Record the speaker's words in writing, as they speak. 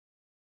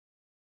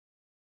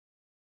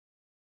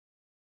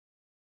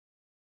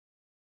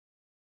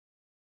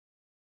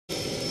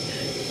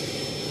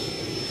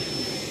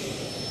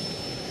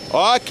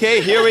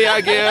Okay, here we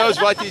are,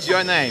 girls. What is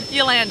your name?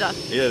 Yolanda.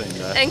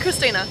 Yolanda. And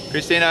Christina.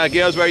 Christina,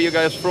 girls, where are you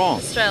guys from?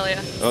 Australia.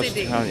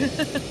 Sydney.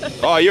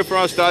 Oh, you're from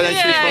Australia and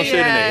she's from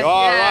Sydney.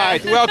 All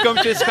right. Welcome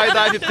to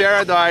Skydive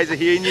Paradise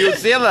here in New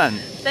Zealand.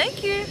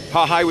 Thank you.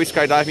 How high are we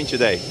skydiving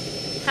today?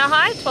 How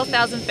high?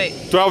 12,000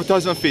 feet.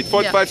 12,000 feet.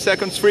 45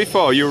 seconds free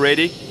fall. You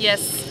ready?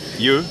 Yes.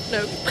 You?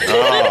 No.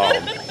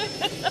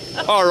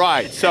 Oh. All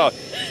right. So,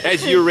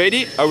 as you're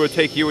ready, I will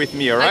take you with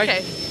me, all right?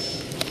 Okay.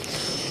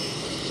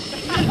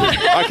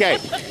 Okay,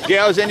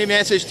 girls, any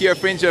message to your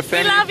friends, your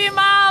family? We love you,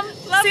 Mom.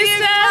 Love you,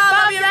 Mom.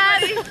 Love you,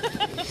 Daddy.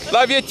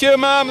 Love you too,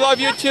 Mom. Love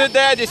you too,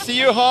 Daddy. See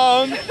you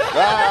home.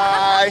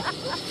 Bye.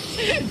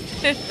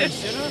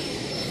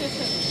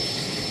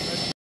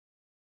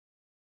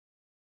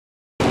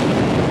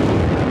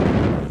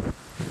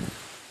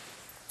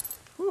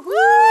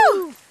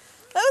 Woo!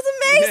 That was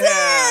amazing!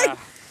 Yeah.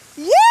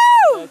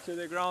 You! Go to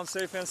the ground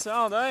safe and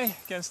sound, eh?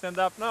 Can stand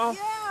up now.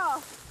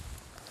 Yeah!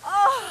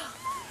 Oh!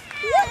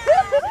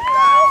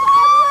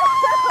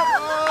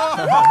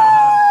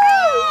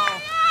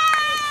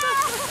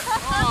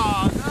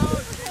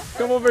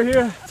 Come over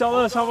here. Tell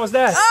us, how was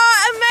that?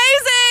 Oh,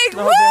 amazing!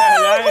 No, Woo!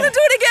 yeah, I want to do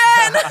it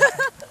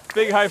again!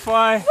 Big high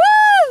five.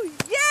 Woo!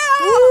 Yeah!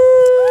 Woo!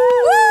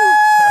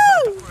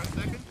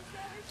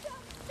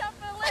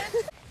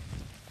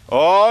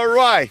 All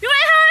right. We're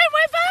home.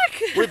 We're back.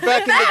 We're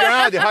back in the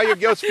ground. How are you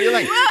girls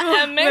feeling?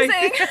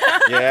 Amazing.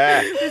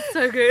 Yeah. It's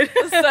so good.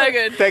 It's so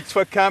good. Thanks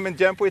for coming and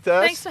jump with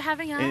us. Thanks for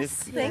having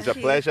us. It's a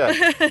pleasure.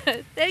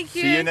 Thank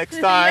you. See you next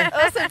time.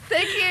 Awesome,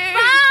 thank you!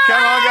 Bye.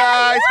 Come on,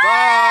 guys.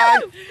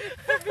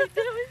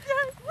 Bye.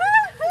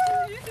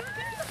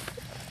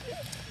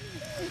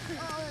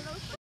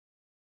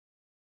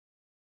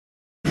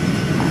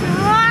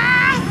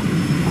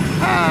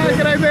 Hi,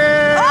 G'day,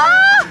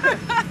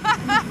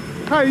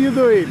 How are you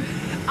doing?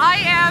 I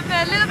am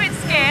a little bit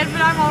scared, but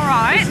I'm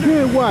alright.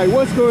 Scared? Why?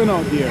 What's going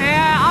on here?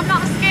 Yeah, I'm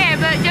not scared,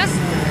 but just,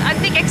 I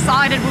think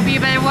excited would be a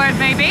better word,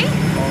 maybe.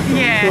 Awesome.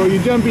 Yeah. So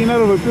you're jumping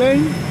out of a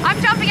plane?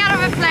 I'm jumping out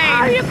of a plane.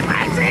 Are you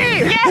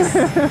crazy? Yes.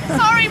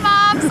 Sorry,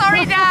 Mom.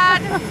 Sorry,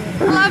 Dad.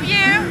 Love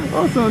you.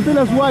 Awesome. Tell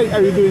us, why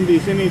are you doing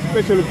this? Any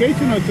special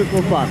occasion or just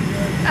for fun?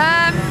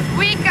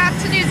 We got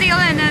to New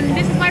Zealand, and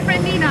this is my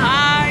friend Nina.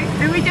 Hi.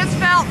 And we just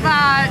felt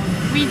that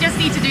we just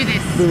need to do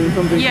this. Doing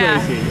something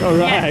crazy. All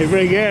right, Yes.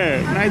 very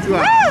good. Nice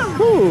one. Woo!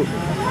 Cool.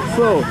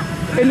 So,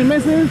 any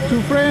message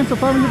to friends or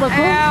family back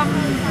home?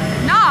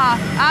 No,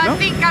 I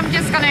think I'm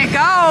just gonna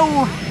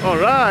go. All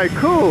right,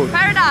 cool.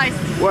 Paradise.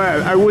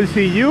 Well, I will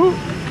see you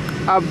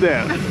up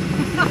there.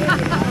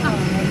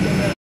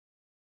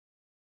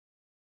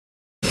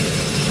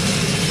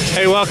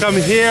 Hey, welcome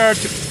here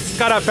to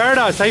Skydive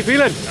Paradise. How you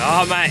feeling?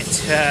 Oh, mate.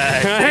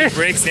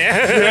 Bricks now.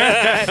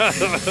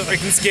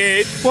 Freaking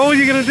scared. What were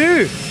you going to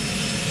do?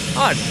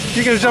 Oh,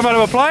 You're going to jump out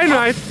of a plane,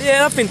 mate?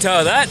 yeah, I've been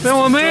told that. Then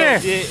I'm there.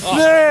 Yeah. Oh,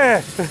 There.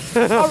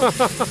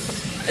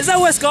 is that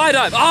where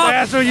Skydive? Oh,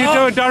 That's what you're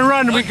doing. Don't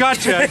run. We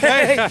got you,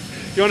 okay?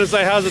 You want to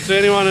say how's it to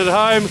anyone at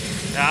home?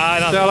 Nah,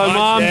 nothing Hello, much,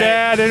 Mom, yeah.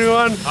 Dad,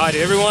 anyone? Hi to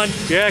everyone.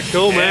 Yeah,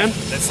 cool, man.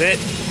 That's it.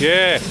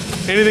 Yeah.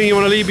 Anything you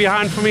want to leave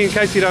behind for me in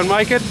case you don't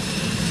make it?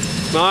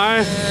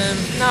 No?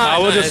 No,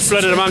 We'll just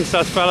split it amongst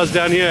us fellas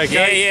down here,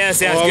 okay? Yeah,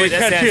 sounds Well, good. We That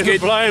catch you in sounds the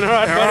good. plane. All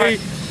right, All buddy.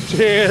 right.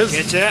 Cheers.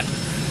 Get ya.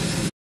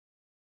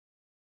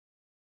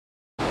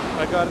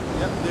 I got it.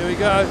 Yep, there we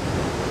go.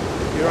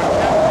 You're on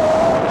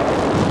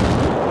camera.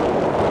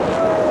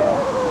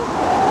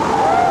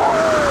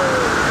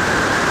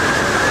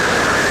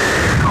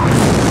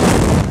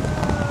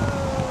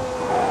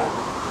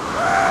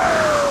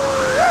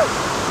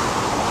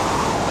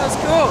 That's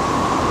cool.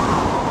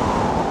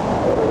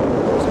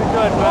 Too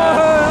good, Oh, man.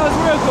 that was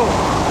real cool.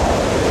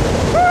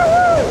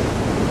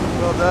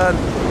 Well done.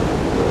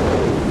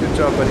 Good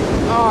job, buddy.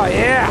 Oh,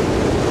 yeah.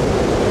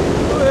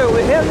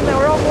 We're heading the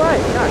wrong way.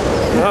 No.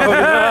 Oh,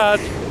 we're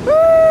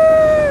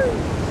not.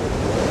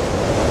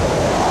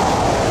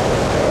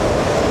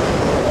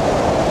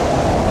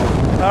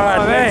 All right,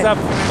 Oh, legs man. up.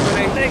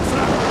 Everybody. Thanks,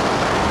 son.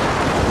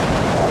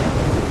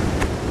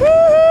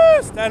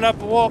 Woo! Stand up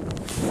and walk.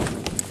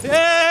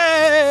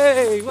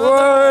 Yay!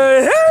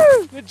 Well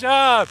done. Good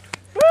job.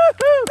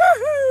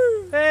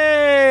 Woo-hoo.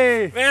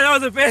 Hey! Man, that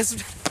was the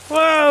best.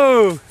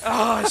 Whoa!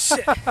 Oh,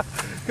 shit. Come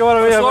on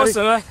over That here, was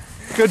buddy. awesome,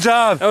 eh? Good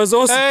job. That was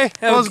awesome. Hey,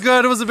 that was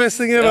good. It was the best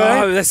thing ever.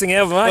 Oh, eh? best thing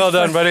ever, mate. Well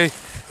done, buddy.